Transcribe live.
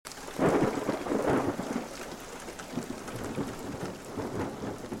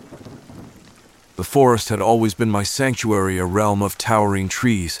The forest had always been my sanctuary, a realm of towering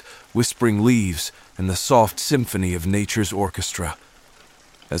trees, whispering leaves, and the soft symphony of nature's orchestra.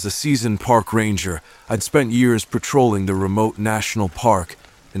 As a seasoned park ranger, I'd spent years patrolling the remote national park,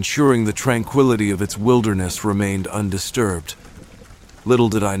 ensuring the tranquility of its wilderness remained undisturbed. Little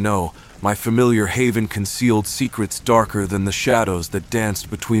did I know, my familiar haven concealed secrets darker than the shadows that danced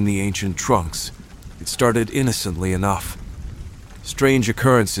between the ancient trunks. It started innocently enough. Strange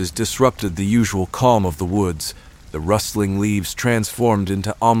occurrences disrupted the usual calm of the woods. The rustling leaves transformed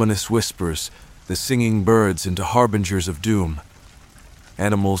into ominous whispers, the singing birds into harbingers of doom.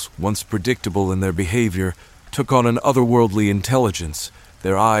 Animals, once predictable in their behavior, took on an otherworldly intelligence,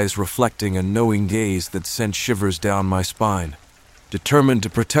 their eyes reflecting a knowing gaze that sent shivers down my spine. Determined to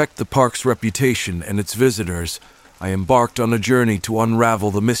protect the park's reputation and its visitors, I embarked on a journey to unravel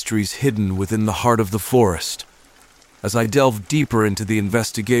the mysteries hidden within the heart of the forest. As I delved deeper into the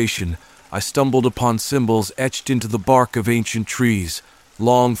investigation, I stumbled upon symbols etched into the bark of ancient trees,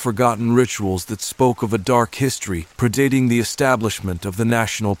 long-forgotten rituals that spoke of a dark history predating the establishment of the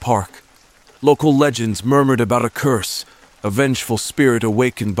national park. Local legends murmured about a curse, a vengeful spirit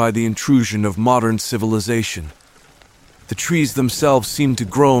awakened by the intrusion of modern civilization. The trees themselves seemed to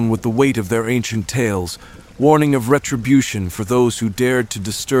groan with the weight of their ancient tales, warning of retribution for those who dared to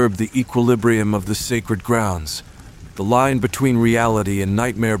disturb the equilibrium of the sacred grounds. The line between reality and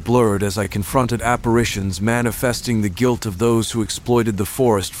nightmare blurred as I confronted apparitions manifesting the guilt of those who exploited the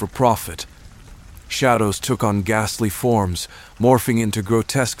forest for profit. Shadows took on ghastly forms, morphing into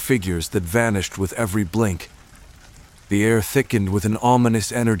grotesque figures that vanished with every blink. The air thickened with an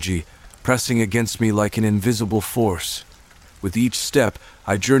ominous energy, pressing against me like an invisible force. With each step,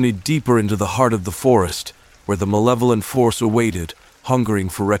 I journeyed deeper into the heart of the forest, where the malevolent force awaited, hungering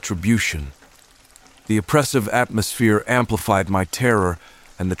for retribution. The oppressive atmosphere amplified my terror,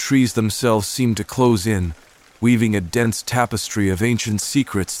 and the trees themselves seemed to close in, weaving a dense tapestry of ancient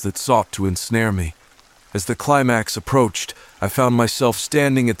secrets that sought to ensnare me. As the climax approached, I found myself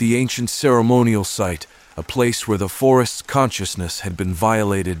standing at the ancient ceremonial site, a place where the forest's consciousness had been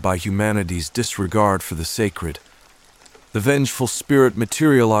violated by humanity's disregard for the sacred. The vengeful spirit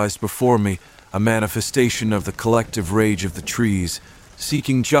materialized before me, a manifestation of the collective rage of the trees,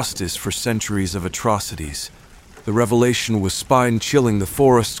 seeking justice for centuries of atrocities. The revelation was spine-chilling. The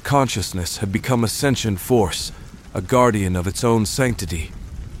forest's consciousness had become a sentient force, a guardian of its own sanctity.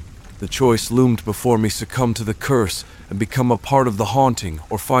 The choice loomed before me: succumb to the curse and become a part of the haunting,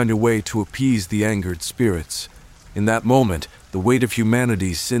 or find a way to appease the angered spirits. In that moment, the weight of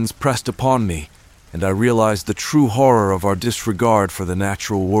humanity's sins pressed upon me, and I realized the true horror of our disregard for the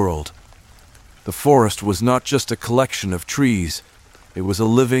natural world. The forest was not just a collection of trees. It was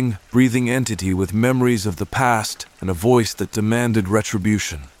a living, breathing entity with memories of the past and a voice that demanded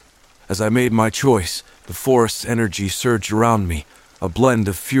retribution. As I made my choice, the forest's energy surged around me, a blend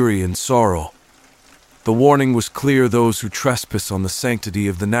of fury and sorrow. The warning was clear: those who trespass on the sanctity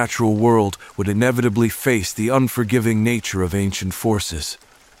of the natural world would inevitably face the unforgiving nature of ancient forces.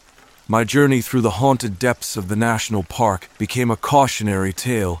 My journey through the haunted depths of the national park became a cautionary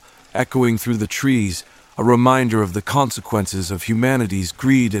tale, echoing through the trees, a reminder of the consequences of humanity's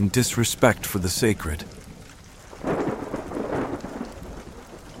greed and disrespect for the sacred.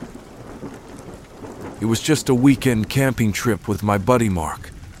 It was just a weekend camping trip with my buddy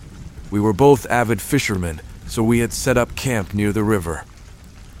Mark. We were both avid fishermen, so we had set up camp near the river.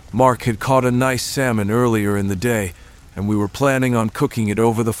 Mark had caught a nice salmon earlier in the day, and we were planning on cooking it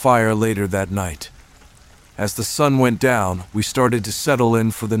over the fire later that night. As the sun went down, we started to settle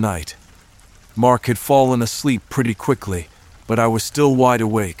in for the night. Mark had fallen asleep pretty quickly, but I was still wide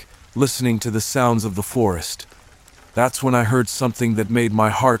awake, listening to the sounds of the forest. That's when I heard something that made my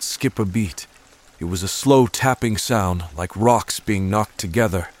heart skip a beat. It was a slow tapping sound, like rocks being knocked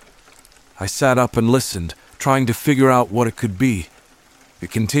together. I sat up and listened, trying to figure out what it could be. It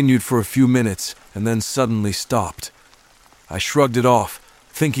continued for a few minutes, and then suddenly stopped. I shrugged it off,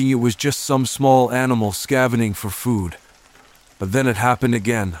 thinking it was just some small animal scavenging for food. But then it happened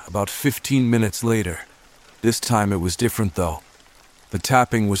again, about 15 minutes later. This time it was different, though. The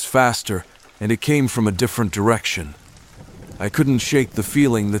tapping was faster, and it came from a different direction. I couldn't shake the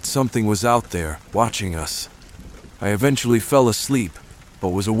feeling that something was out there, watching us. I eventually fell asleep, but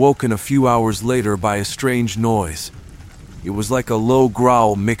was awoken a few hours later by a strange noise. It was like a low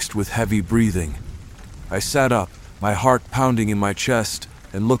growl mixed with heavy breathing. I sat up, my heart pounding in my chest,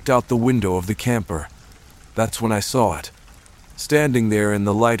 and looked out the window of the camper. That's when I saw it. Standing there in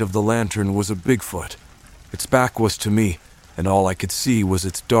the light of the lantern was a Bigfoot. Its back was to me, and all I could see was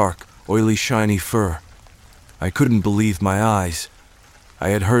its dark, oily, shiny fur. I couldn't believe my eyes. I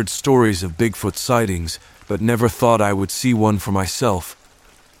had heard stories of Bigfoot sightings, but never thought I would see one for myself.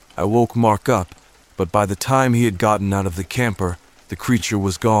 I woke Mark up, but by the time he had gotten out of the camper, the creature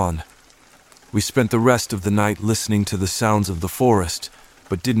was gone. We spent the rest of the night listening to the sounds of the forest,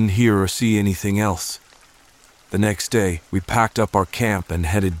 but didn't hear or see anything else. The next day, we packed up our camp and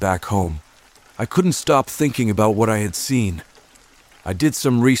headed back home. I couldn't stop thinking about what I had seen. I did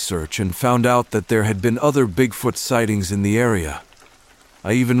some research and found out that there had been other Bigfoot sightings in the area.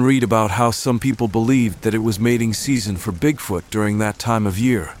 I even read about how some people believed that it was mating season for Bigfoot during that time of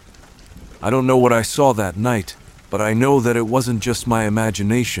year. I don't know what I saw that night, but I know that it wasn't just my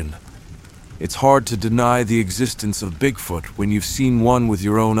imagination. It's hard to deny the existence of Bigfoot when you've seen one with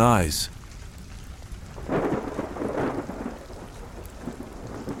your own eyes.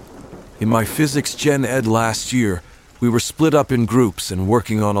 In my physics gen ed last year, we were split up in groups and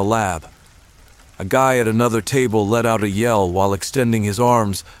working on a lab. A guy at another table let out a yell while extending his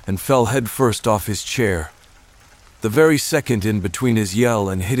arms and fell headfirst off his chair. The very second in between his yell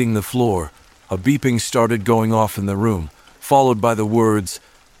and hitting the floor, a beeping started going off in the room, followed by the words,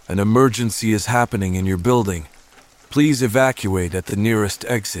 "An emergency is happening in your building. Please evacuate at the nearest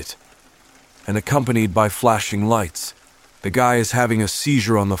exit," and accompanied by flashing lights. The guy is having a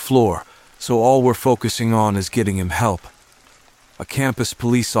seizure on the floor, so all we're focusing on is getting him help. A campus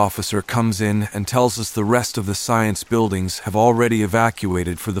police officer comes in and tells us the rest of the science buildings have already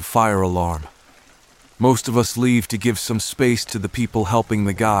evacuated for the fire alarm. Most of us leave to give some space to the people helping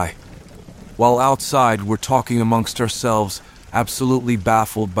the guy. While outside, we're talking amongst ourselves, absolutely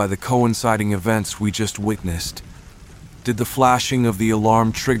baffled by the coinciding events we just witnessed. Did the flashing of the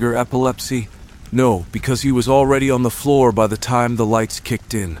alarm trigger epilepsy? No, because he was already on the floor by the time the lights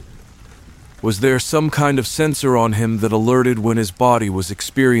kicked in. Was there some kind of sensor on him that alerted when his body was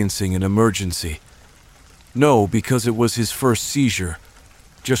experiencing an emergency? No, because it was his first seizure.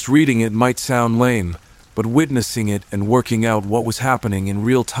 Just reading it might sound lame, but witnessing it and working out what was happening in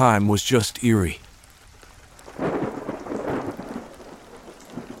real time was just eerie.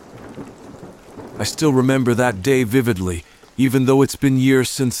 I still remember that day vividly, even though it's been years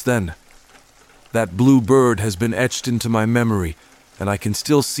since then. That blue bird has been etched into my memory, and I can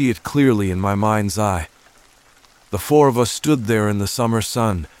still see it clearly in my mind's eye. The four of us stood there in the summer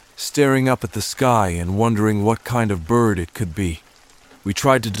sun, staring up at the sky and wondering what kind of bird it could be. We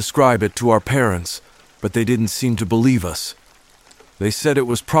tried to describe it to our parents, but they didn't seem to believe us. They said it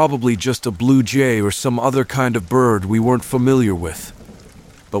was probably just a blue jay or some other kind of bird we weren't familiar with.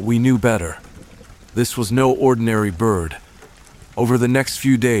 But we knew better. This was no ordinary bird. Over the next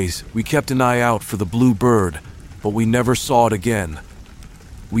few days, we kept an eye out for the blue bird, but we never saw it again.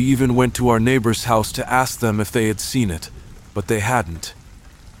 We even went to our neighbor's house to ask them if they had seen it, but they hadn't.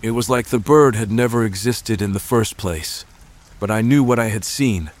 It was like the bird had never existed in the first place. But I knew what I had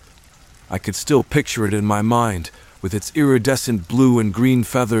seen. I could still picture it in my mind, with its iridescent blue and green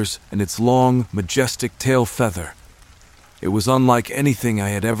feathers and its long, majestic tail feather. It was unlike anything I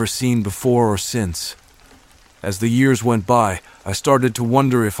had ever seen before or since. As the years went by, I started to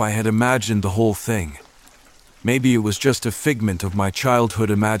wonder if I had imagined the whole thing. Maybe it was just a figment of my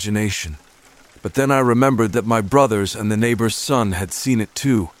childhood imagination. But then I remembered that my brothers and the neighbor's son had seen it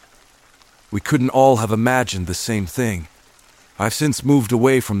too. We couldn't all have imagined the same thing. I've since moved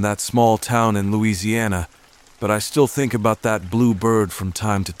away from that small town in Louisiana, but I still think about that blue bird from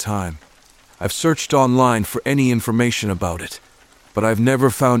time to time. I've searched online for any information about it, but I've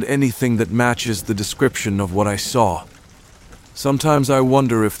never found anything that matches the description of what I saw. Sometimes I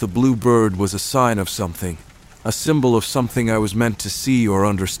wonder if the blue bird was a sign of something, a symbol of something I was meant to see or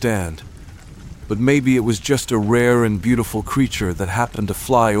understand. But maybe it was just a rare and beautiful creature that happened to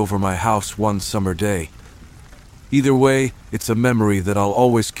fly over my house one summer day. Either way, it's a memory that I'll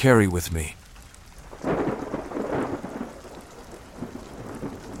always carry with me.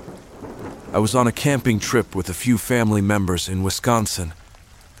 I was on a camping trip with a few family members in Wisconsin.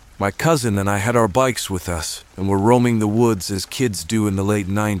 My cousin and I had our bikes with us and were roaming the woods as kids do in the late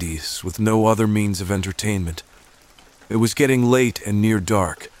 90s with no other means of entertainment. It was getting late and near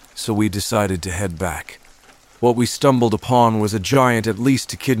dark, so we decided to head back. What we stumbled upon was a giant at least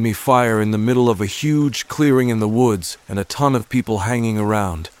to kid me fire in the middle of a huge clearing in the woods and a ton of people hanging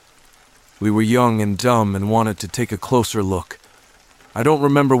around. We were young and dumb and wanted to take a closer look. I don't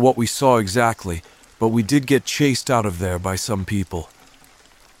remember what we saw exactly, but we did get chased out of there by some people.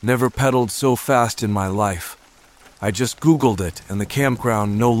 Never pedaled so fast in my life. I just Googled it and the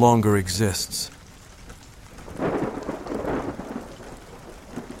campground no longer exists.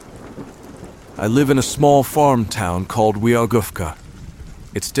 I live in a small farm town called Weogufka.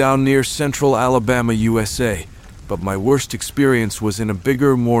 It's down near central Alabama, USA, but my worst experience was in a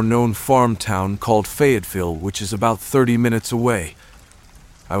bigger, more known farm town called Fayetteville, which is about 30 minutes away.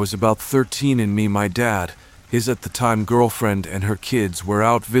 I was about 13 and my dad, his at the time girlfriend and her kids were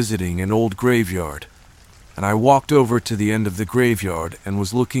out visiting an old graveyard. And I walked over to the end of the graveyard and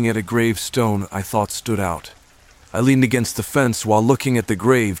was looking at a gravestone I thought stood out. I leaned against the fence while looking at the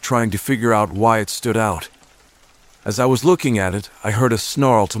grave, trying to figure out why it stood out. As I was looking at it, I heard a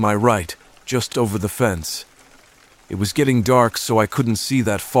snarl to my right, just over the fence. It was getting dark, so I couldn't see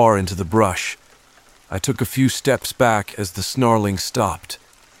that far into the brush. I took a few steps back as the snarling stopped.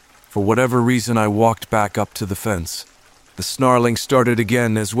 For whatever reason, I walked back up to the fence. The snarling started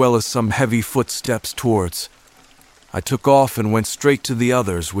again, as well as some heavy footsteps towards. I took off and went straight to the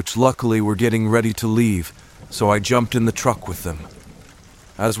others, which luckily were getting ready to leave, so I jumped in the truck with them.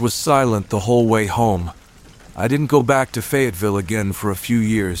 As was silent the whole way home. I didn't go back to Fayetteville again for a few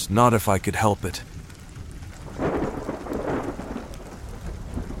years, not if I could help it.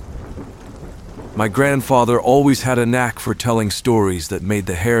 My grandfather always had a knack for telling stories that made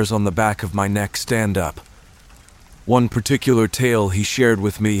the hairs on the back of my neck stand up. One particular tale he shared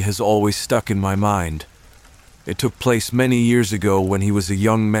with me has always stuck in my mind. It took place many years ago when he was a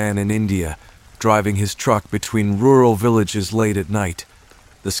young man in India, driving his truck between rural villages late at night.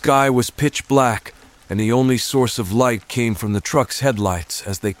 The sky was pitch black, and the only source of light came from the truck's headlights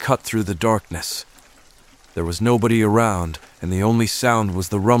as they cut through the darkness. There was nobody around, and the only sound was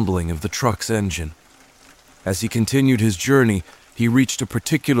the rumbling of the truck's engine. As he continued his journey, he reached a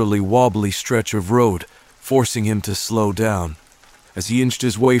particularly wobbly stretch of road, forcing him to slow down. As he inched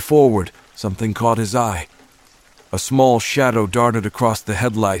his way forward, something caught his eye. A small shadow darted across the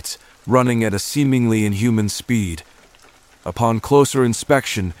headlights, running at a seemingly inhuman speed. Upon closer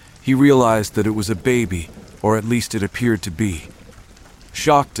inspection, he realized that it was a baby, or at least it appeared to be.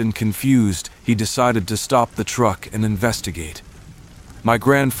 Shocked and confused, he decided to stop the truck and investigate. My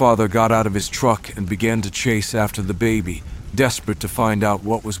grandfather got out of his truck and began to chase after the baby, desperate to find out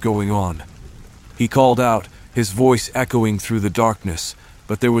what was going on. He called out, his voice echoing through the darkness,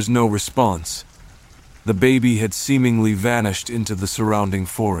 but there was no response. The baby had seemingly vanished into the surrounding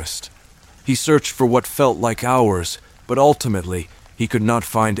forest. He searched for what felt like hours, but ultimately, he could not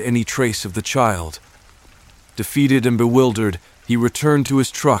find any trace of the child. Defeated and bewildered, he returned to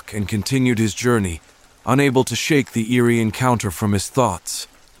his truck and continued his journey, unable to shake the eerie encounter from his thoughts.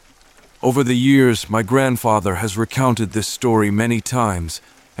 Over the years, my grandfather has recounted this story many times,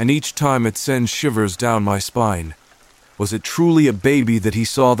 and each time it sends shivers down my spine. Was it truly a baby that he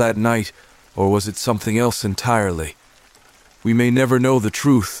saw that night, or was it something else entirely? We may never know the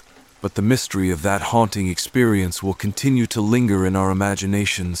truth, but the mystery of that haunting experience will continue to linger in our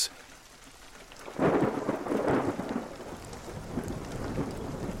imaginations.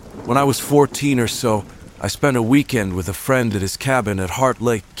 When I was 14 or so, I spent a weekend with a friend at his cabin at Heart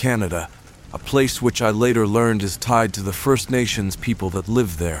Lake, Canada, a place which I later learned is tied to the First Nations people that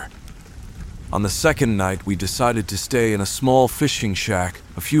live there. On the second night, we decided to stay in a small fishing shack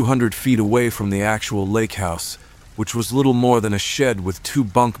a few hundred feet away from the actual lake house, which was little more than a shed with 2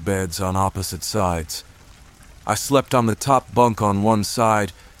 bunk beds on opposite sides. I slept on the top bunk on one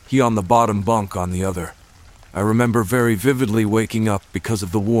side, he on the bottom bunk on the other. I remember very vividly waking up because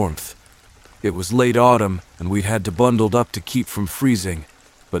of the warmth. It was late autumn, and we'd had to bundle up to keep from freezing,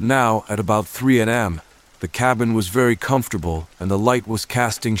 but now, at about 3 a.m., the cabin was very comfortable, and the light was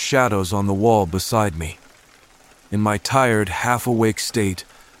casting shadows on the wall beside me. In my tired, half-awake state,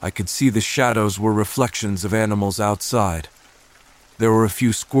 I could see the shadows were reflections of animals outside. There were a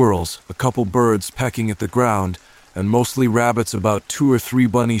few squirrels, a couple birds pecking at the ground, and mostly rabbits. About 2 or 3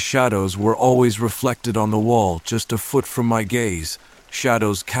 bunny shadows were always reflected on the wall just a foot from my gaze,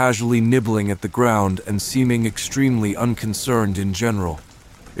 shadows casually nibbling at the ground and seeming extremely unconcerned in general.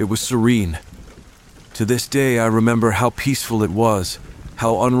 It was serene. To this day, I remember how peaceful it was,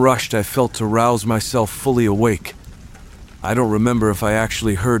 how unrushed I felt to rouse myself fully awake. I don't remember if I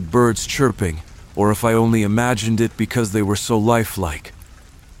actually heard birds chirping, or if I only imagined it because they were so lifelike.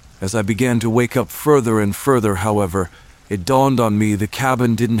 As I began to wake up further and further, however, it dawned on me the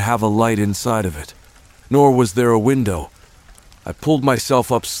cabin didn't have a light inside of it, nor was there a window. I pulled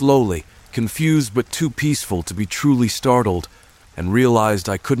myself up slowly, confused but too peaceful to be truly startled, and realized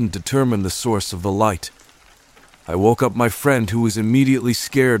I couldn't determine the source of the light. I woke up my friend, who was immediately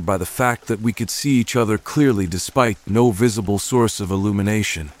scared by the fact that we could see each other clearly despite no visible source of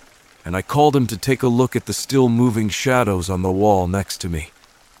illumination, and I called him to take a look at the still moving shadows on the wall next to me.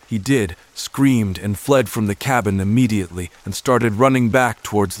 He did, screamed, and fled from the cabin immediately and started running back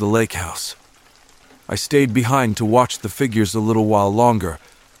towards the lake house. I stayed behind to watch the figures a little while longer,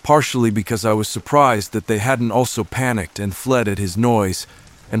 partially because I was surprised that they hadn't also panicked and fled at his noise,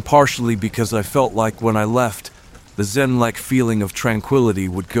 and partially because I felt like when I left, the zen-like feeling of tranquility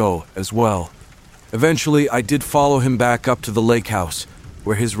would go as well. Eventually, I did follow him back up to the lake house,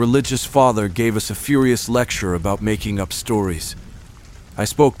 where his religious father gave us a furious lecture about making up stories. I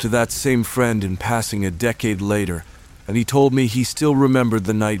spoke to that same friend in passing a decade later, and he told me he still remembered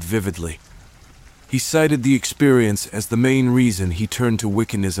the night vividly. He cited the experience as the main reason he turned to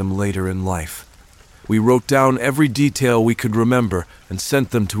Wiccanism later in life. We wrote down every detail we could remember and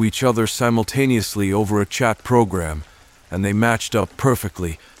sent them to each other simultaneously over a chat program, and they matched up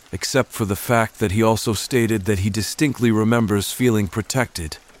perfectly, except for the fact that he also stated that he distinctly remembers feeling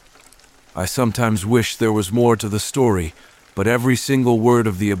protected. I sometimes wish there was more to the story, but every single word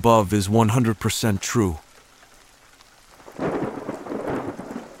of the above is 100% true.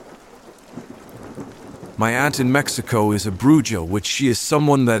 My aunt in Mexico is a bruja, which she is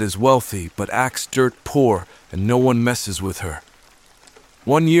someone that is wealthy but acts dirt poor and no one messes with her.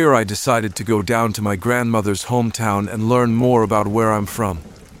 One year I decided to go down to my grandmother's hometown and learn more about where I'm from.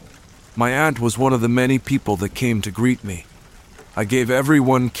 My aunt was one of the many people that came to greet me. I gave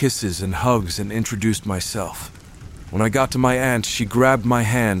everyone kisses and hugs and introduced myself. When I got to my aunt, she grabbed my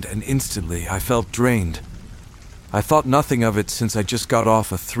hand and instantly I felt drained. I thought nothing of it since I just got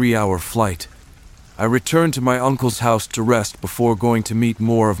off a 3-hour flight. I returned to my uncle's house to rest before going to meet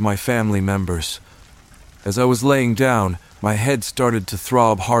more of my family members. As I was laying down, my head started to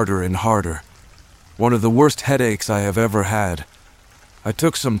throb harder and harder. One of the worst headaches I have ever had. I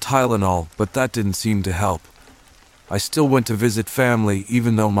took some Tylenol, but that didn't seem to help. I still went to visit family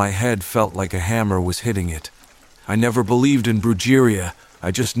even though my head felt like a hammer was hitting it. I never believed in brujeria,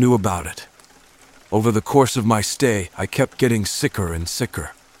 I just knew about it. Over the course of my stay, I kept getting sicker and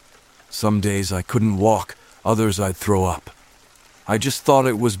sicker. Some days I couldn't walk, others I'd throw up. I just thought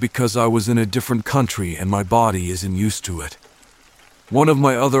it was because I was in a different country and my body isn't used to it. One of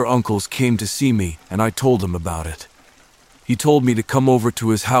my other uncles came to see me and I told him about it. He told me to come over to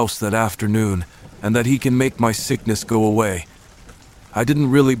his house that afternoon and that he can make my sickness go away. I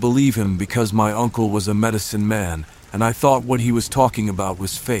didn't really believe him because my uncle was a medicine man and I thought what he was talking about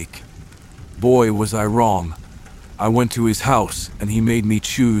was fake. Boy, was I wrong. I went to his house and he made me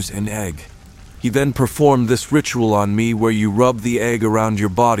choose an egg. He then performed this ritual on me where you rub the egg around your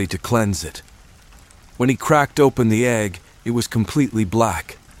body to cleanse it. When he cracked open the egg, it was completely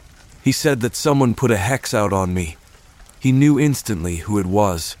black. He said that someone put a hex out on me. He knew instantly who it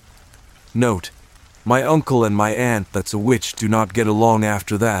was. Note, my uncle and my aunt that's a witch do not get along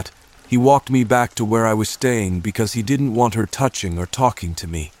after that. He walked me back to where I was staying because he didn't want her touching or talking to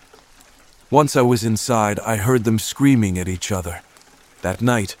me. Once I was inside, I heard them screaming at each other. That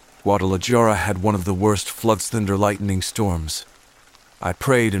night, Guadalajara had one of the worst floods, thunder, lightning storms. I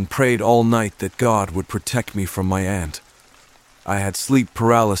prayed and prayed all night that God would protect me from my aunt. I had sleep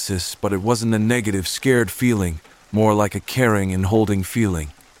paralysis, but it wasn't a negative, scared feeling, more like a caring and holding feeling.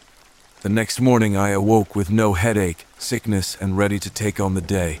 The next morning I awoke with no headache, sickness, and ready to take on the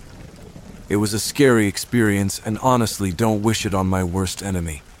day. It was a scary experience and honestly don't wish it on my worst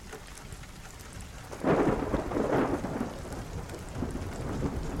enemy.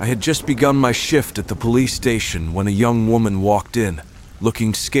 I had just begun my shift at the police station when a young woman walked in,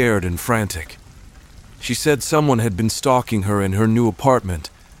 looking scared and frantic. She said someone had been stalking her in her new apartment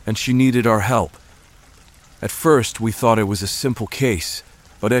and she needed our help. At first, we thought it was a simple case,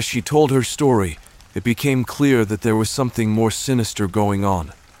 but as she told her story, it became clear that there was something more sinister going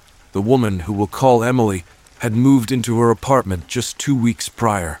on. The woman, who we'll call Emily, had moved into her apartment just 2 weeks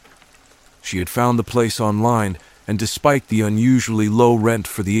prior. She had found the place online, and despite the unusually low rent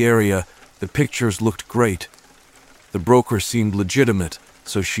for the area, the pictures looked great. The broker seemed legitimate,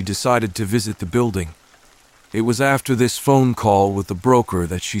 so she decided to visit the building. It was after this phone call with the broker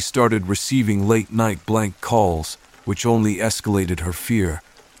that she started receiving late-night blank calls, which only escalated her fear.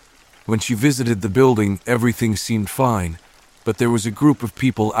 When she visited the building, everything seemed fine, but there was a group of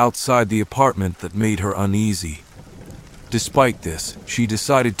people outside the apartment that made her uneasy. Despite this, she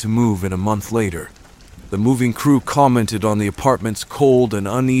decided to move in a month later. The moving crew commented on the apartment's cold and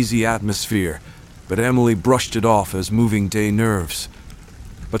uneasy atmosphere, but Emily brushed it off as moving day nerves.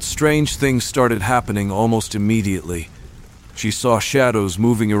 But strange things started happening almost immediately. She saw shadows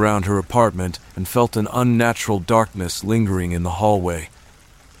moving around her apartment and felt an unnatural darkness lingering in the hallway.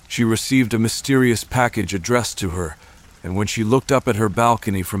 She received a mysterious package addressed to her, and when she looked up at her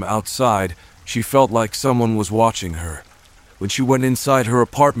balcony from outside, she felt like someone was watching her. When she went inside her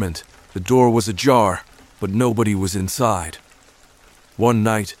apartment, the door was ajar, but nobody was inside. One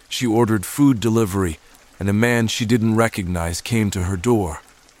night, she ordered food delivery, and a man she didn't recognize came to her door.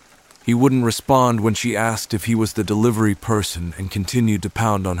 He wouldn't respond when she asked if he was the delivery person and continued to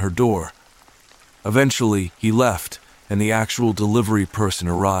pound on her door. Eventually, he left, and the actual delivery person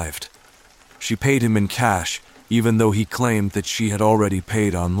arrived. She paid him in cash, even though he claimed that she had already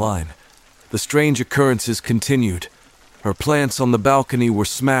paid online. The strange occurrences continued. Her plants on the balcony were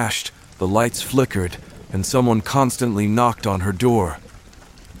smashed, the lights flickered, and someone constantly knocked on her door.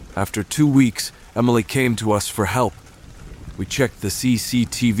 After 2 weeks, Emily came to us for help. We checked the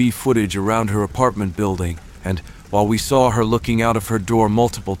CCTV footage around her apartment building, and while we saw her looking out of her door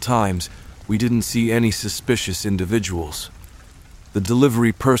multiple times, we didn't see any suspicious individuals. The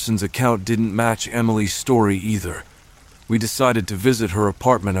delivery person's account didn't match Emily's story either. We decided to visit her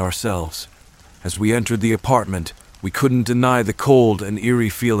apartment ourselves. As we entered the apartment, we couldn't deny the cold and eerie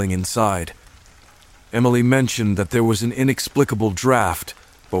feeling inside. Emily mentioned that there was an inexplicable draft,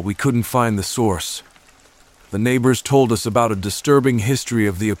 but we couldn't find the source. The neighbors told us about a disturbing history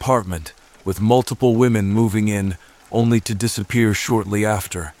of the apartment, with multiple women moving in, only to disappear shortly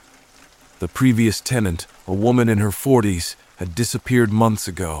after. The previous tenant, a woman in her 40s, had disappeared months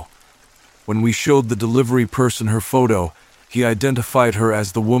ago. When we showed the delivery person her photo, he identified her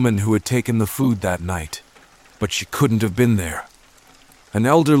as the woman who had taken the food that night, but she couldn't have been there. An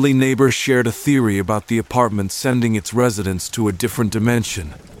elderly neighbor shared a theory about the apartment sending its residents to a different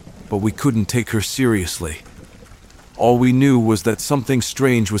dimension, but we couldn't take her seriously. All we knew was that something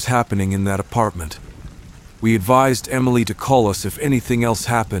strange was happening in that apartment. We advised Emily to call us if anything else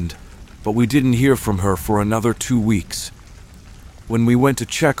happened, but we didn't hear from her for another 2 weeks. When we went to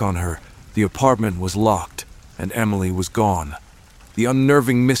check on her, the apartment was locked, and Emily was gone. The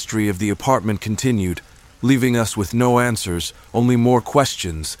unnerving mystery of the apartment continued, leaving us with no answers, only more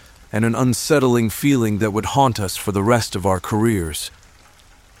questions, and an unsettling feeling that would haunt us for the rest of our careers.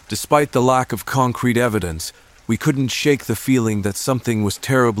 Despite the lack of concrete evidence, we couldn't shake the feeling that something was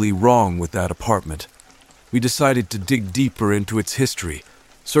terribly wrong with that apartment. We decided to dig deeper into its history,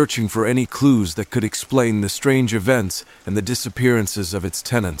 searching for any clues that could explain the strange events and the disappearances of its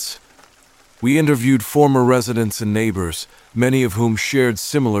tenants. We interviewed former residents and neighbors, many of whom shared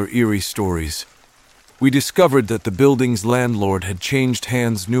similar eerie stories. We discovered that the building's landlord had changed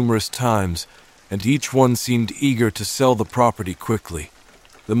hands numerous times, and each one seemed eager to sell the property quickly.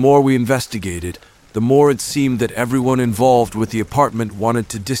 The more we investigated, the more it seemed that everyone involved with the apartment wanted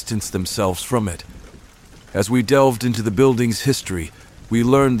to distance themselves from it. As we delved into the building's history, we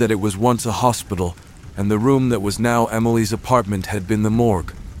learned that it was once a hospital, and the room that was now Emily's apartment had been the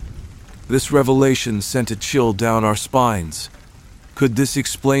morgue. This revelation sent a chill down our spines. Could this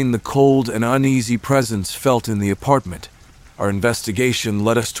explain the cold and uneasy presence felt in the apartment? Our investigation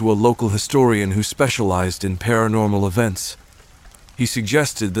led us to a local historian who specialized in paranormal events. He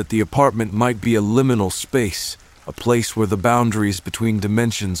suggested that the apartment might be a liminal space, a place where the boundaries between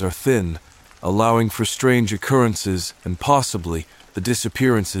dimensions are thin, allowing for strange occurrences and possibly the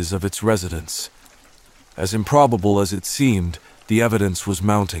disappearances of its residents. As improbable as it seemed, the evidence was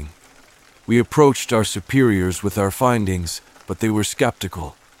mounting. We approached our superiors with our findings, but they were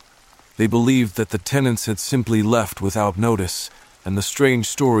skeptical. They believed that the tenants had simply left without notice, and the strange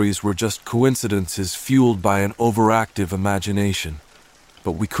stories were just coincidences fueled by an overactive imagination.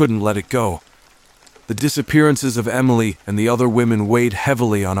 But we couldn't let it go. The disappearances of Emily and the other women weighed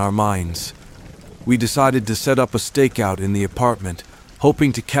heavily on our minds. We decided to set up a stakeout in the apartment,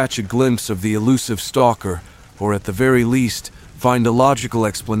 hoping to catch a glimpse of the elusive stalker, or at the very least, find a logical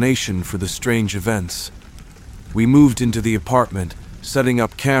explanation for the strange events. We moved into the apartment, setting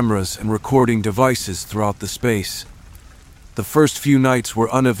up cameras and recording devices throughout the space. The first few nights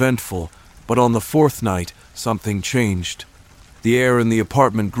were uneventful, but on the 4th night, something changed. The air in the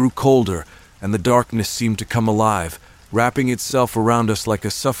apartment grew colder, and the darkness seemed to come alive, wrapping itself around us like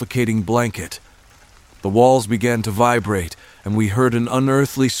a suffocating blanket. The walls began to vibrate, and we heard an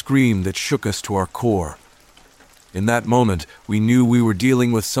unearthly scream that shook us to our core. In that moment, we knew we were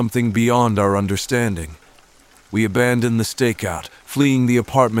dealing with something beyond our understanding. We abandoned the stakeout, fleeing the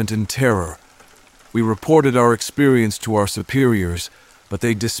apartment in terror. We reported our experience to our superiors, but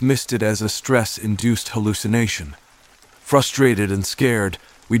they dismissed it as a stress-induced hallucination. Frustrated and scared,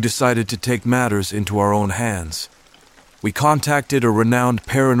 we decided to take matters into our own hands. We contacted a renowned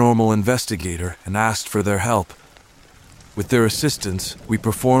paranormal investigator and asked for their help. With their assistance, we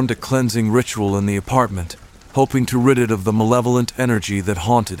performed a cleansing ritual in the apartment, hoping to rid it of the malevolent energy that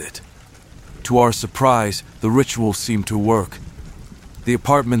haunted it. To our surprise, the ritual seemed to work. The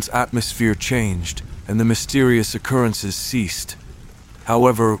apartment's atmosphere changed, and the mysterious occurrences ceased.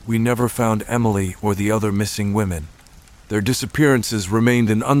 However, we never found Emily or the other missing women. Their disappearances remained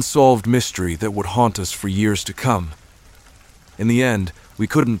an unsolved mystery that would haunt us for years to come. In the end, We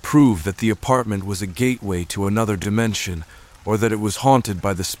couldn't prove that the apartment was a gateway to another dimension or that it was haunted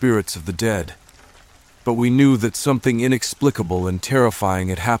by the spirits of the dead. But we knew that something inexplicable and terrifying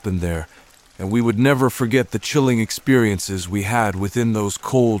had happened there, and we would never forget the chilling experiences we had within those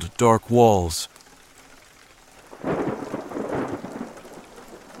cold, dark walls.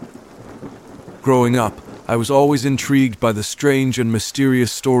 Growing up, I was always intrigued by the strange and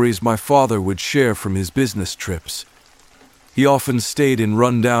mysterious stories my father would share from his business trips. He often stayed in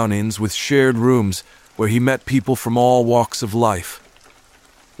run-down inns with shared rooms where he met people from all walks of life.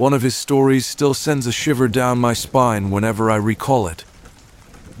 One of his stories still sends a shiver down my spine whenever I recall it.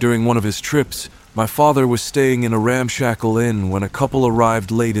 During one of his trips, my father was staying in a ramshackle inn when a couple arrived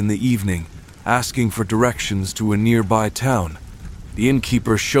late in the evening, asking for directions to a nearby town. The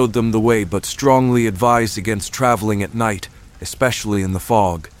innkeeper showed them the way but strongly advised against traveling at night, especially in the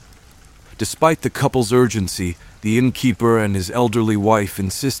fog. Despite the couple's urgency, the innkeeper and his elderly wife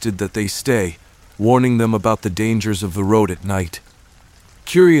insisted that they stay, warning them about the dangers of the road at night.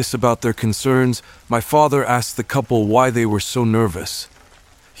 Curious about their concerns, my father asked the couple why they were so nervous.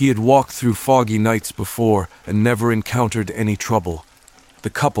 He had walked through foggy nights before and never encountered any trouble. The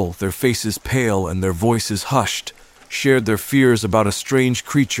couple, their faces pale and their voices hushed, shared their fears about a strange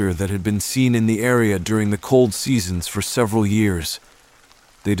creature that had been seen in the area during the cold seasons for several years.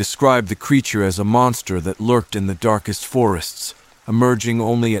 They described the creature as a monster that lurked in the darkest forests, emerging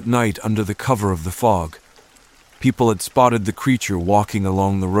only at night under the cover of the fog. People had spotted the creature walking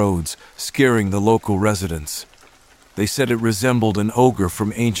along the roads, scaring the local residents. They said it resembled an ogre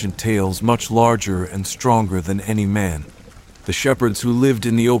from ancient tales, much larger and stronger than any man. The shepherds who lived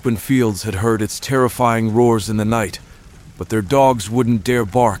in the open fields had heard its terrifying roars in the night, but their dogs wouldn't dare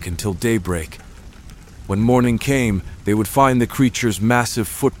bark until daybreak. When morning came, they would find the creature's massive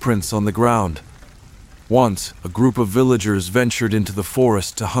footprints on the ground. Once, a group of villagers ventured into the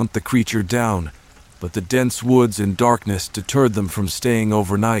forest to hunt the creature down, but the dense woods and darkness deterred them from staying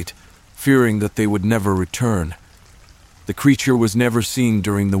overnight, fearing that they would never return. The creature was never seen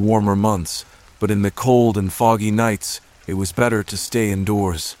during the warmer months, but in the cold and foggy nights, it was better to stay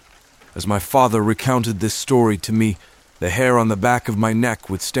indoors. As my father recounted this story to me, the hair on the back of my neck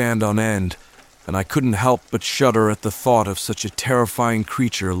would stand on end, and I couldn't help but shudder at the thought of such a terrifying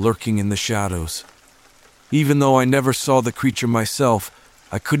creature lurking in the shadows. Even though I never saw the creature myself,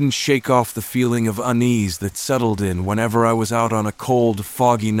 I couldn't shake off the feeling of unease that settled in whenever I was out on a cold,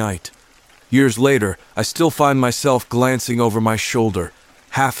 foggy night. Years later, I still find myself glancing over my shoulder,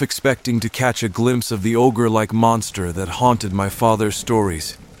 half expecting to catch a glimpse of the ogre-like monster that haunted my father's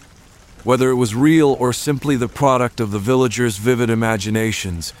stories. Whether it was real or simply the product of the villagers' vivid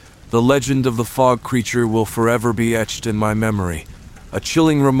imaginations, the legend of the fog creature will forever be etched in my memory, a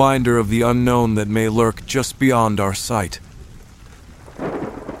chilling reminder of the unknown that may lurk just beyond our sight.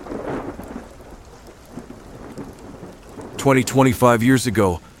 25 years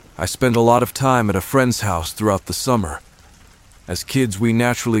ago, I spent a lot of time at a friend's house throughout the summer. As kids, we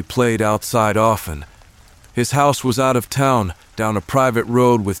naturally played outside often. His house was out of town, down a private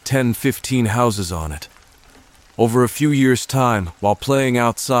road with 10-15 houses on it. Over a few years' time, while playing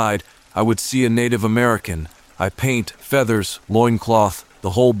outside, I would see a Native American. I paint, feathers, loincloth,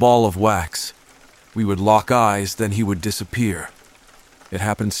 the whole ball of wax. We would lock eyes, then he would disappear. It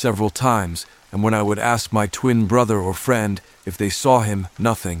happened several times, and when I would ask my twin brother or friend if they saw him,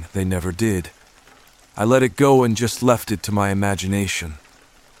 nothing, they never did. I let it go and just left it to my imagination.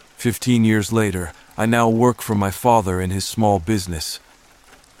 15 years later, I now work for my father in his small business.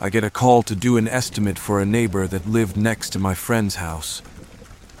 I get a call to do an estimate for a neighbor that lived next to my friend's house.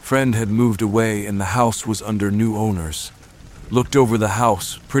 Friend had moved away and the house was under new owners. Looked over the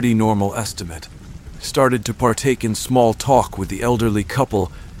house, pretty normal estimate. Started to partake in small talk with the elderly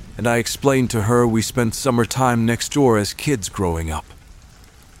couple, and I explained to her we spent summertime next door as kids growing up.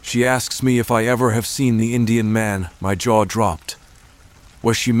 She asks me if I ever have seen the Indian man. My jaw dropped.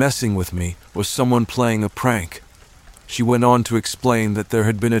 Was she messing with me? Was someone playing a prank? She went on to explain that there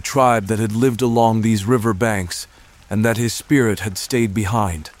had been a tribe that had lived along these river banks, and that his spirit had stayed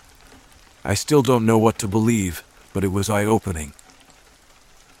behind. I still don't know what to believe, but it was eye-opening.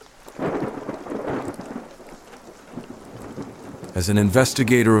 As an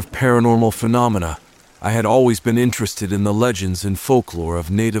investigator of paranormal phenomena, I had always been interested in the legends and folklore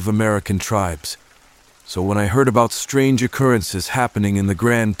of Native American tribes. So when I heard about strange occurrences happening in the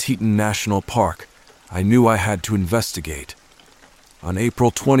Grand Teton National Park, I knew I had to investigate. On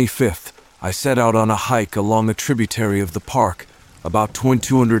April 25th, I set out on a hike along a tributary of the park, about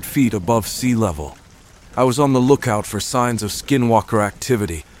 200 feet above sea level. I was on the lookout for signs of skinwalker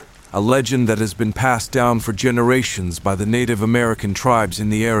activity, a legend that has been passed down for generations by the Native American tribes in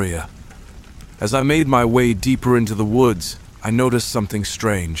the area. As I made my way deeper into the woods, I noticed something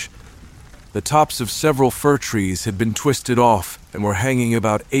strange. The tops of several fir trees had been twisted off and were hanging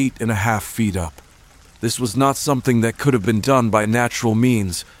about 8.5 feet up. This was not something that could have been done by natural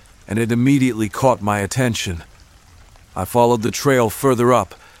means, and it immediately caught my attention. I followed the trail further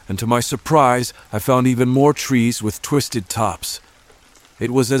up, and to my surprise, I found even more trees with twisted tops.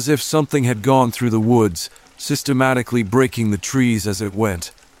 It was as if something had gone through the woods, systematically breaking the trees as it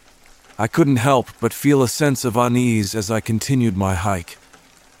went. I couldn't help but feel a sense of unease as I continued my hike.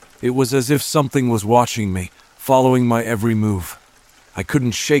 It was as if something was watching me, following my every move. I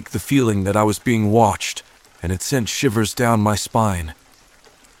couldn't shake the feeling that I was being watched, and it sent shivers down my spine.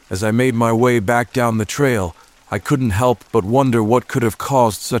 As I made my way back down the trail, I couldn't help but wonder what could have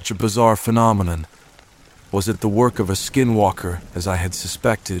caused such a bizarre phenomenon. Was it the work of a skinwalker, as I had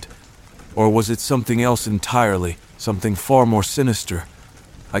suspected? Or was it something else entirely, something far more sinister?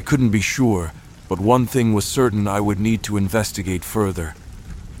 I couldn't be sure, but one thing was certain: I would need to investigate further.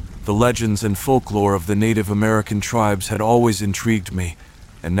 The legends and folklore of the Native American tribes had always intrigued me,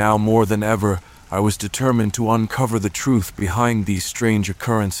 and now more than ever, I was determined to uncover the truth behind these strange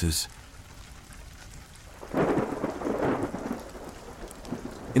occurrences.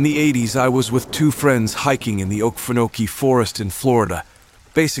 In the 80s, I was with two friends hiking in the Okefenokee Forest in Florida,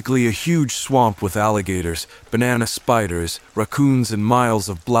 basically a huge swamp with alligators, banana spiders, raccoons, and miles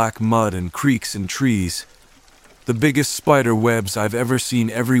of black mud and creeks and trees. The biggest spider webs I've ever seen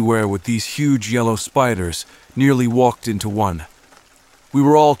everywhere, with these huge yellow spiders, nearly walked into one. We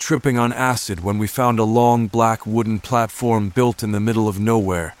were all tripping on acid when we found a long black wooden platform built in the middle of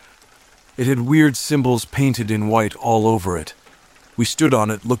nowhere. It had weird symbols painted in white all over it. We stood on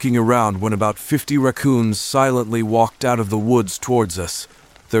it looking around when about 50 raccoons silently walked out of the woods towards us,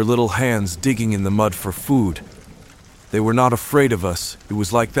 their little hands digging in the mud for food. They were not afraid of us. It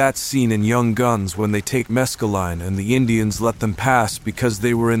was like that scene in Young Guns when they take mescaline and the Indians let them pass because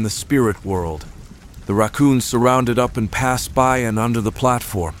they were in the spirit world. The raccoons surrounded up and passed by and under the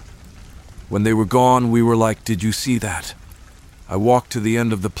platform. When they were gone, we were like, "Did you see that?" I walked to the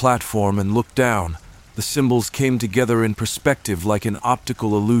end of the platform and looked down. The symbols came together in perspective like an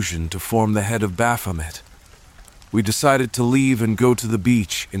optical illusion to form the head of Baphomet. We decided to leave and go to the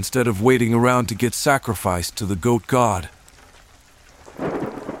beach instead of waiting around to get sacrificed to the goat god.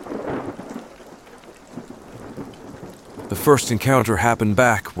 The first encounter happened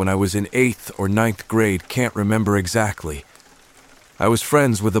back when I was in 8th or 9th grade, can't remember exactly. I was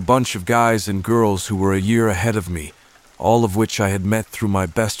friends with a bunch of guys and girls who were a year ahead of me, all of which I had met through my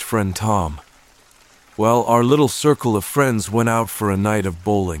best friend Tom. Well, our little circle of friends went out for a night of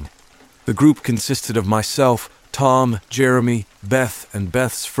bowling. The group consisted of myself, Tom, Jeremy, Beth, and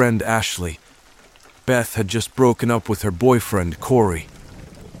Beth's friend Ashley. Beth had just broken up with her boyfriend, Corey.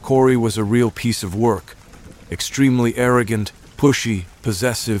 Corey was a real piece of work. Extremely arrogant, pushy,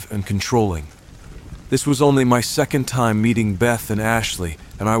 possessive, and controlling. This was only my second time meeting Beth and Ashley,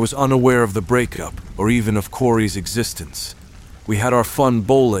 and I was unaware of the breakup, or even of Corey's existence. We had our fun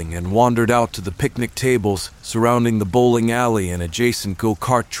bowling and wandered out to the picnic tables surrounding the bowling alley and adjacent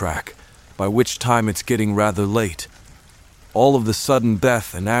go-kart track, by which time it's getting rather late. All of a sudden,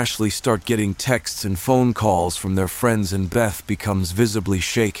 Beth and Ashley start getting texts and phone calls from their friends, and Beth becomes visibly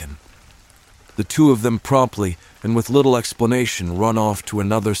shaken. The two of them promptly, and with little explanation, run off to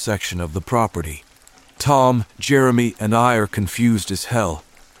another section of the property. Tom, Jeremy, and I are confused as hell.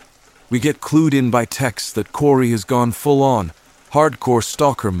 We get clued in by texts that Corey has gone full-on hardcore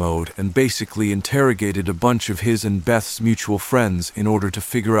stalker mode and basically interrogated a bunch of his and Beth's mutual friends in order to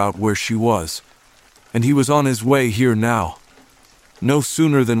figure out where she was. And he was on his way here now. No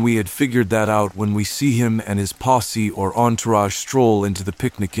sooner than we had figured that out when we see him and his posse or entourage stroll into the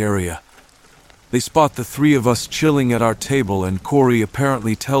picnic area. They spot the three of us chilling at our table, and Corey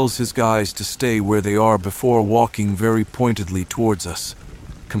apparently tells his guys to stay where they are before walking very pointedly towards us.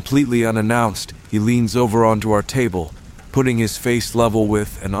 Completely unannounced, he leans over onto our table, putting his face level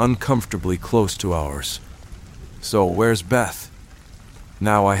with and uncomfortably close to ours. "So, where's Beth?"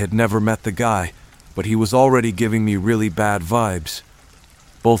 Now, I had never met the guy, but he was already giving me really bad vibes.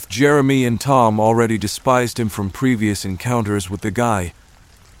 Both Jeremy and Tom already despised him from previous encounters with the guy.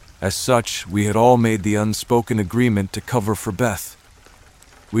 As such, we had all made the unspoken agreement to cover for Beth.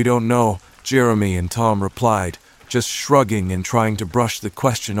 "We don't know," Jeremy and Tom replied, just shrugging and trying to brush the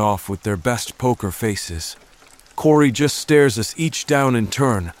question off with their best poker faces. Corey just stares us each down in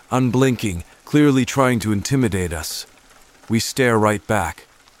turn, unblinking, clearly trying to intimidate us. We stare right back.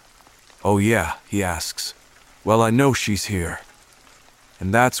 "Oh yeah," he asks. "Well, I know she's here."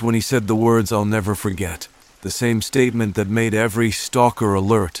 and that's when he said the words I'll never forget. The same statement that made every stalker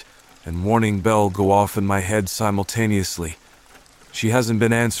alert and warning bell go off in my head simultaneously. She hasn't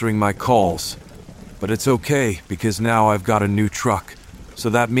been answering my calls, but it's okay because now I've got a new truck, so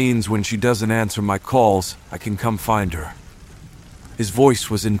that means when she doesn't answer my calls, I can come find her. His voice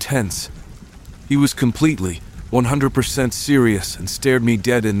was intense. He was completely, 100% serious and stared me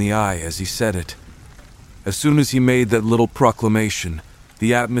dead in the eye as he said it. As soon as he made that little proclamation,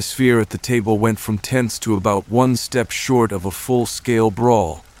 the atmosphere at the table went from tense to about one step short of a full-scale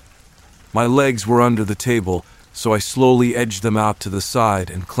brawl. My legs were under the table, so I slowly edged them out to the side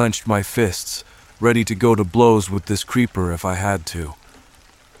and clenched my fists, ready to go to blows with this creeper if I had to.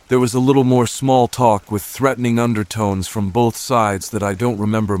 There was a little more small talk with threatening undertones from both sides that I don't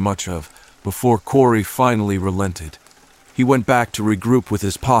remember much of, before Corey finally relented. He went back to regroup with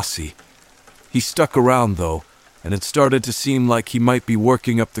his posse. He stuck around, though, and it started to seem like he might be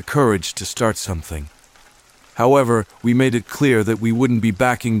working up the courage to start something. However, we made it clear that we wouldn't be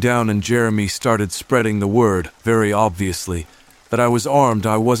backing down, and Jeremy started spreading the word, very obviously, that I was armed.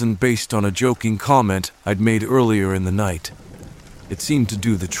 I wasn't based on a joking comment I'd made earlier in the night. It seemed to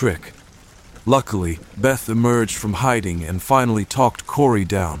do the trick. Luckily, Beth emerged from hiding and finally talked Corey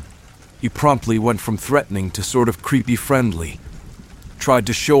down. He promptly went from threatening to sort of creepy friendly. Tried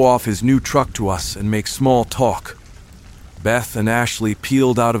to show off his new truck to us and make small talk. Beth and Ashley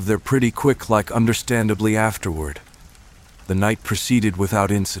peeled out of there pretty quick, like understandably afterward. The night proceeded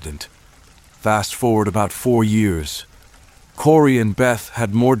without incident. Fast forward about 4 years. Corey and Beth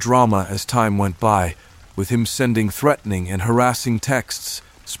had more drama as time went by, with him sending threatening and harassing texts,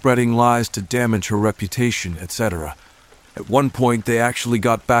 spreading lies to damage her reputation, etc. At one point they actually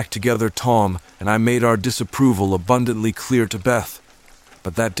got back together, Tom, and I made our disapproval abundantly clear to Beth.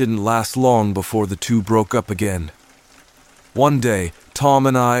 But that didn't last long before the two broke up again. One day, Tom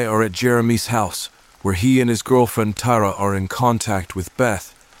and I are at Jeremy's house, where he and his girlfriend Tara are in contact with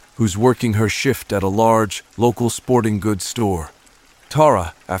Beth, who's working her shift at a large, local sporting goods store.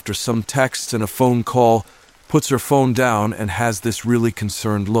 Tara, after some texts and a phone call, puts her phone down and has this really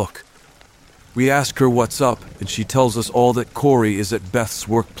concerned look. We ask her what's up, and she tells us all that Corey is at Beth's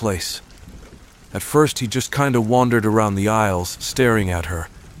workplace. At first, he just kind of wandered around the aisles, staring at her.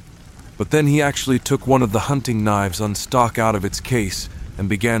 But then he actually took one of the hunting knives on stock out of its case and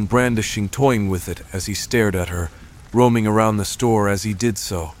began brandishing, toying with it as he stared at her, roaming around the store as he did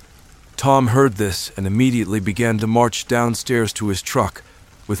so. Tom heard this and immediately began to march downstairs to his truck,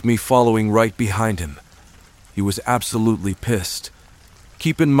 with me following right behind him. He was absolutely pissed.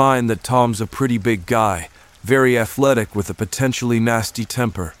 Keep in mind that Tom's a pretty big guy, very athletic with a potentially nasty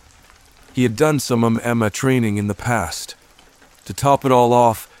temper. He had done some MMA training in the past. To top it all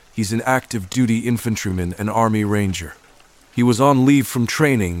off, he's an active-duty infantryman and Army Ranger. He was on leave from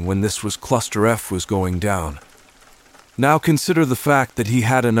training when this Cluster F was going down. Now consider the fact that he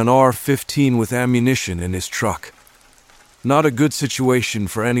had an AR-15 with ammunition in his truck. Not a good situation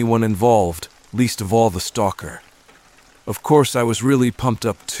for anyone involved, least of all the stalker. Of course, I was really pumped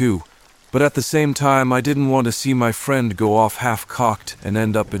up too, but at the same time I didn't want to see my friend go off half-cocked and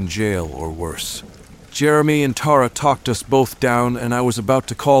end up in jail or worse. Jeremy and Tara talked us both down, and I was about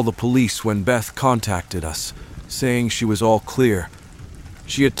to call the police when Beth contacted us, saying she was all clear.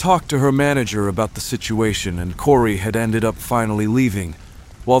 She had talked to her manager about the situation, and Corey had ended up finally leaving.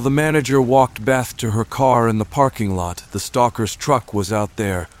 While the manager walked Beth to her car in the parking lot, the stalker's truck was out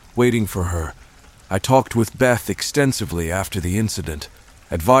there, waiting for her. I talked with Beth extensively after the incident,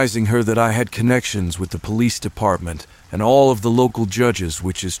 advising her that I had connections with the police department and all of the local judges,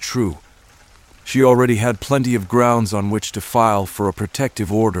 which is true. She already had plenty of grounds on which to file for a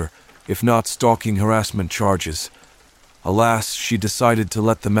protective order, if not stalking harassment charges. Alas, she decided to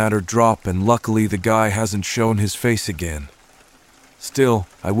let the matter drop, and luckily the guy hasn't shown his face again. Still,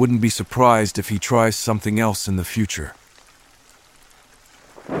 I wouldn't be surprised if he tries something else in the future.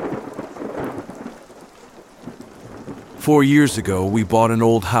 "4 years ago, we bought an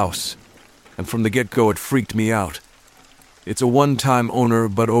old house, and from the get-go it freaked me out. It's a one-time owner,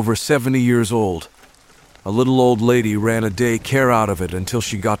 but over 70 years old. A little old lady ran a daycare out of it until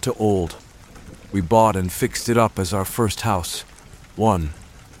she got too old. We bought and fixed it up as our first house.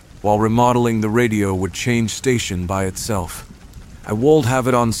 While remodeling, the radio would change station by itself. I would have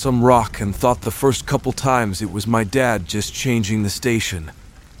it on some rock and thought the first couple times it was my dad just changing the station.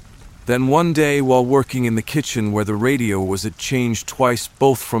 Then one day, while working in the kitchen where the radio was, it changed twice,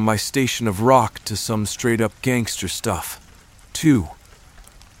 both from my station of rock to some straight-up gangster stuff. 2.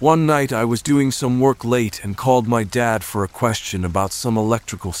 One night I was doing some work late and called my dad for a question about some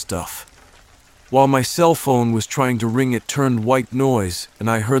electrical stuff. While my cell phone was trying to ring, it turned white noise, and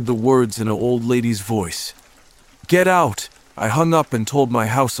I heard the words in an old lady's voice. "Get out!" I hung up and told my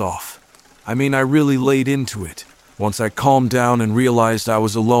house off. I really laid into it. Once I calmed down and realized I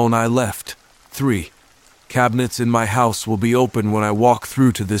was alone, I left. 3. Cabinets in my house will be open when I walk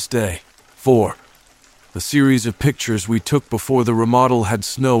through to this day. 4. The series of pictures we took before the remodel had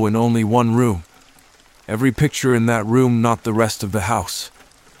snow in only one room. Every picture in that room, not the rest of the house.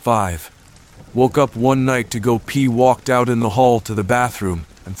 5. Woke up one night to go pee, walked out in the hall to the bathroom,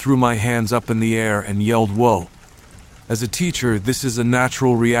 and threw my hands up in the air and yelled, "Whoa." As a teacher, this is a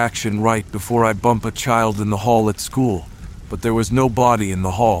natural reaction right before I bump a child in the hall at school, but there was no body in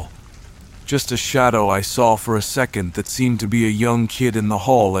the hall. Just a shadow I saw for a second that seemed to be a young kid in the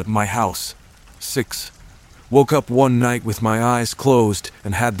hall at my house. 6. Woke up one night with my eyes closed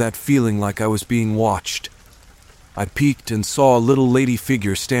and had that feeling like I was being watched. I peeked and saw a little lady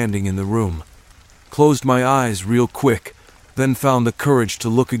figure standing in the room. Closed my eyes real quick, then found the courage to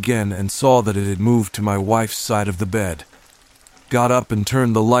look again and saw that it had moved to my wife's side of the bed. Got up and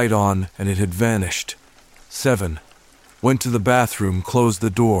turned the light on, and it had vanished. 7. Went to the bathroom, closed the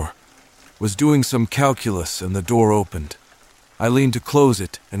door. Was doing some calculus and the door opened. I leaned to close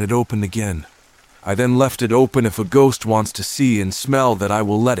it, and it opened again. I then left it open. If a ghost wants to see and smell that, I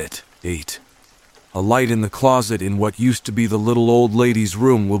will let it. 8. A light in the closet in what used to be the little old lady's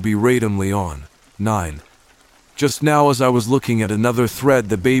room will be randomly on. 9. Just now as I was looking at another thread,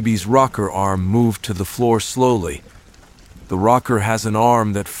 the baby's rocker arm moved to the floor slowly. The rocker has an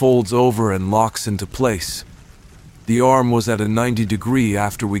arm that folds over and locks into place. The arm was at a 90-degree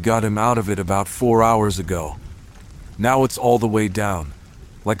after we got him out of it about 4 hours ago. Now it's all the way down.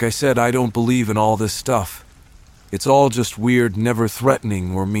 Like I said, I don't believe in all this stuff. It's all just weird, never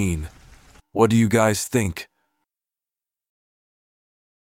threatening or mean. What do you guys think?